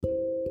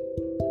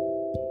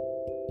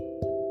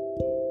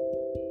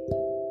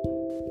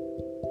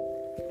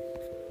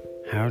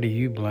How do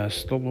you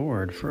bless the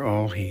Lord for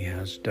all He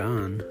has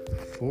done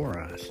for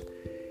us?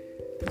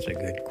 That's a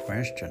good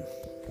question.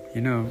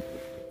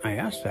 I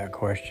asked that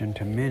question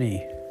to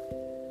many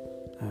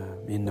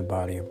in the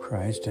body of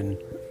Christ, and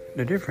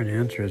the different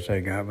answers I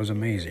got was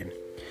amazing.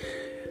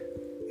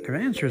 The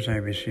answers I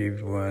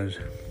received was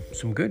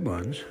some good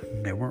ones.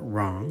 They weren't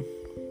wrong.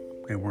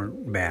 They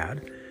weren't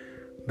bad.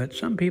 But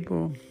some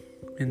people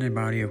in the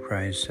body of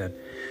Christ said,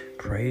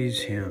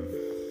 praise Him,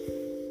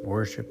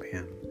 worship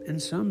Him.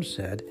 And some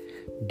said,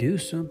 do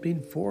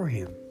something for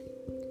Him.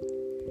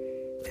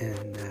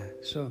 And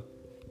so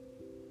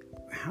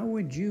how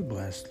would you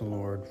bless the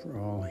Lord for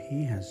all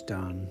He has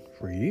done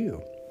for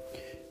you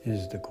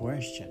is the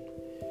question.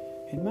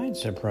 It might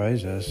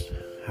surprise us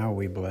how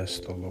we bless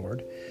the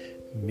Lord.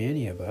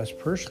 Many of us,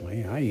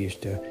 personally, I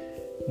used to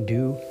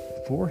do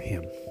for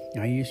Him.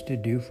 I used to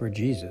do for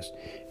Jesus.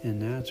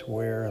 And that's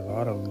where a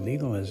lot of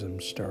legalism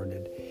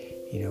started,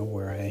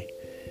 where I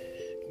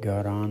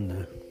got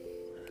on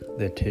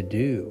the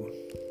to-do,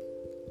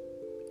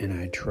 and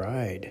I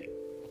tried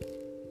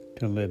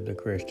to live the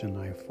Christian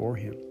life for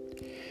Him.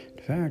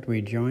 In fact,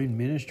 we joined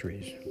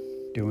ministries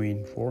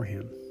doing for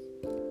Him,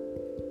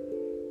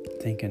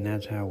 thinking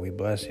that's how we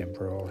bless Him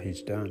for all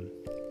He's done.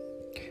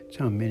 That's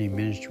how many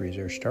ministries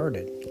are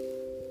started.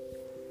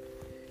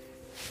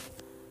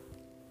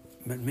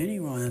 But many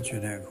will answer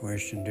that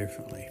question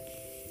differently.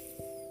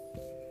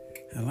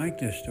 I like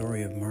the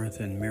story of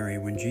Martha and Mary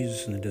when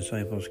Jesus and the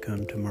disciples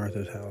come to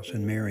Martha's house,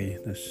 and Mary,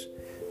 this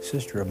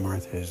sister of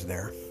Martha, is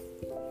there.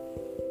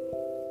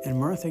 And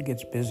Martha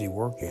gets busy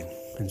working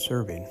and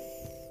serving,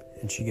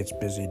 and she gets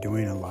busy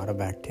doing a lot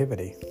of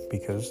activity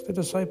because the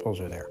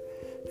disciples are there,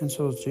 and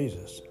so is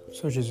Jesus.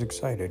 So she's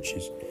excited.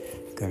 She's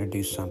going to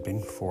do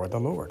something for the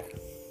Lord.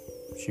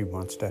 She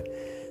wants to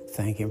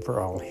thank Him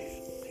for all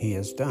He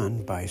has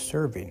done by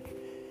serving,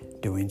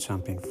 doing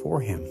something for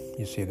Him.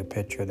 You see the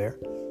picture there?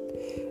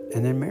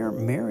 And then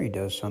Mary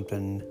does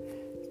something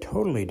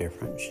totally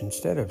different.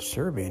 Instead of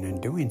serving and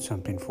doing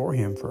something for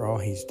Him for all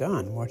He's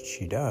done, what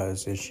she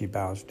does is she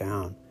bows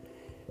down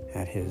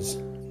at His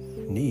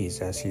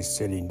knees as He's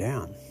sitting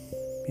down.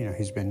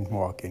 He's been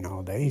walking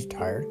all day. He's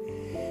tired.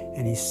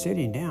 And He's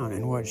sitting down.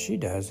 And what she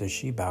does is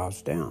she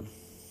bows down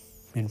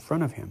in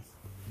front of Him.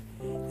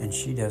 And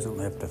she doesn't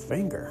lift a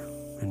finger.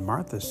 And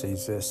Martha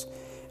sees this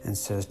and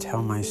says,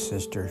 tell my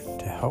sister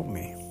to help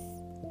me.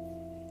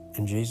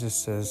 And Jesus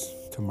says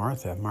to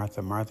Martha,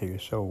 Martha, Martha, you're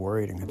so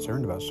worried and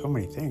concerned about so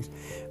many things,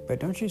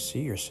 but don't you see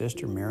your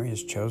sister Mary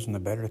has chosen the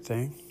better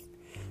thing?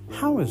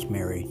 How is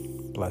Mary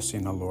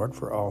blessing the Lord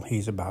for all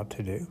He's about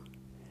to do?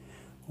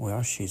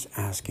 Well, she's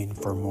asking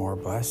for more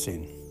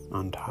blessing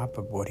on top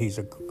of what He's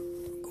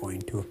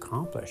going to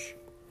accomplish.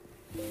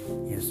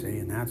 You see,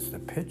 and that's the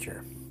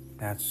picture.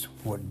 That's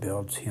what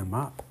builds Him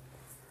up.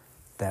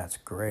 That's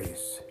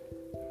grace.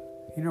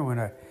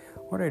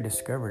 What I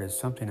discovered is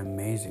something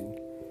amazing.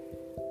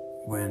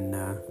 When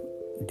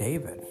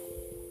David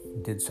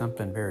did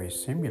something very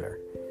similar,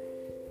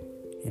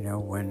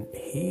 when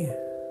he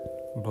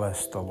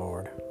blessed the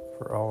Lord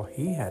for all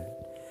he had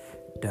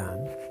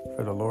done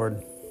for the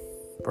Lord,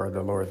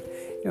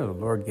 the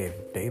Lord gave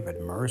David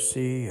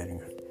mercy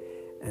and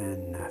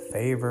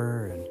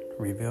favor and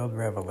revealed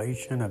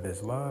revelation of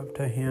His love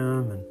to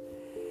him.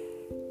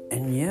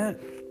 And yet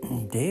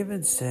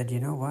David said, you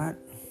know what?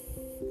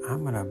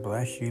 I'm going to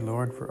bless you,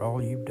 Lord, for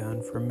all you've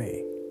done for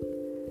me.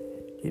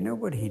 You know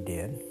what he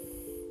did?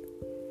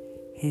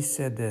 He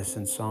said this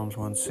in Psalms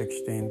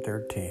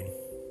 116:13.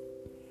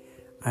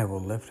 I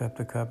will lift up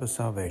the cup of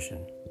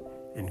salvation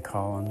and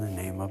call on the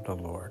name of the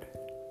Lord.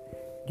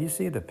 Do you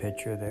see the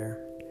picture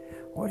there?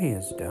 What he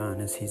has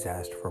done is he's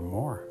asked for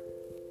more.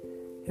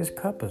 His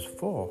cup is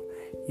full,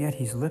 yet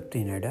he's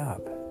lifting it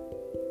up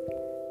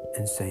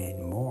and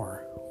saying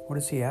more. What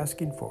is he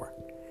asking for?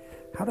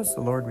 How does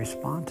the Lord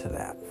respond to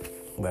that?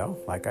 Well,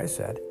 like I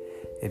said,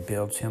 it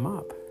builds him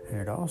up, and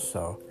it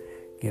also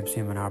gives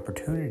him an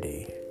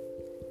opportunity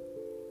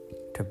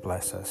to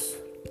bless us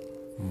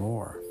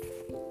more.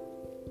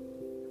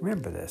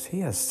 Remember this, He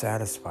has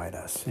satisfied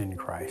us in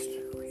Christ.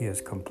 He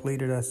has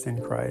completed us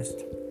in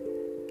Christ.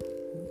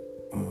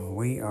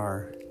 We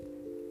are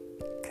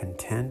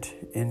content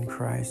in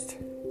Christ,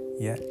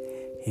 yet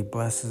He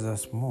blesses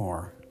us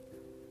more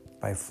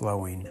by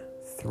flowing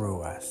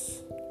through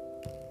us.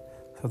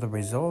 So the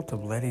result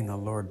of letting the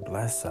Lord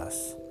bless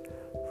us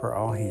for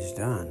all He's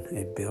done,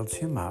 it builds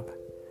Him up.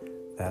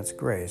 That's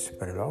grace,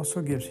 but it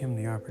also gives Him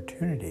the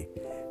opportunity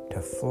to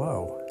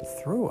flow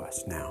through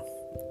us now.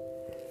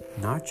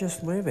 Not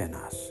just live in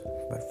us,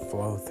 but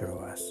flow through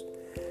us.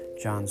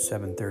 John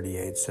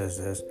 7:38 says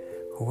this,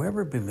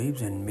 whoever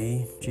believes in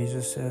me,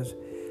 Jesus says,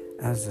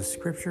 as the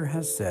scripture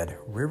has said,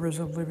 rivers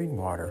of living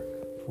water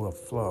will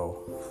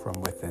flow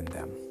from within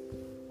them.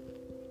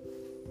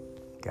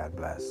 God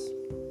bless.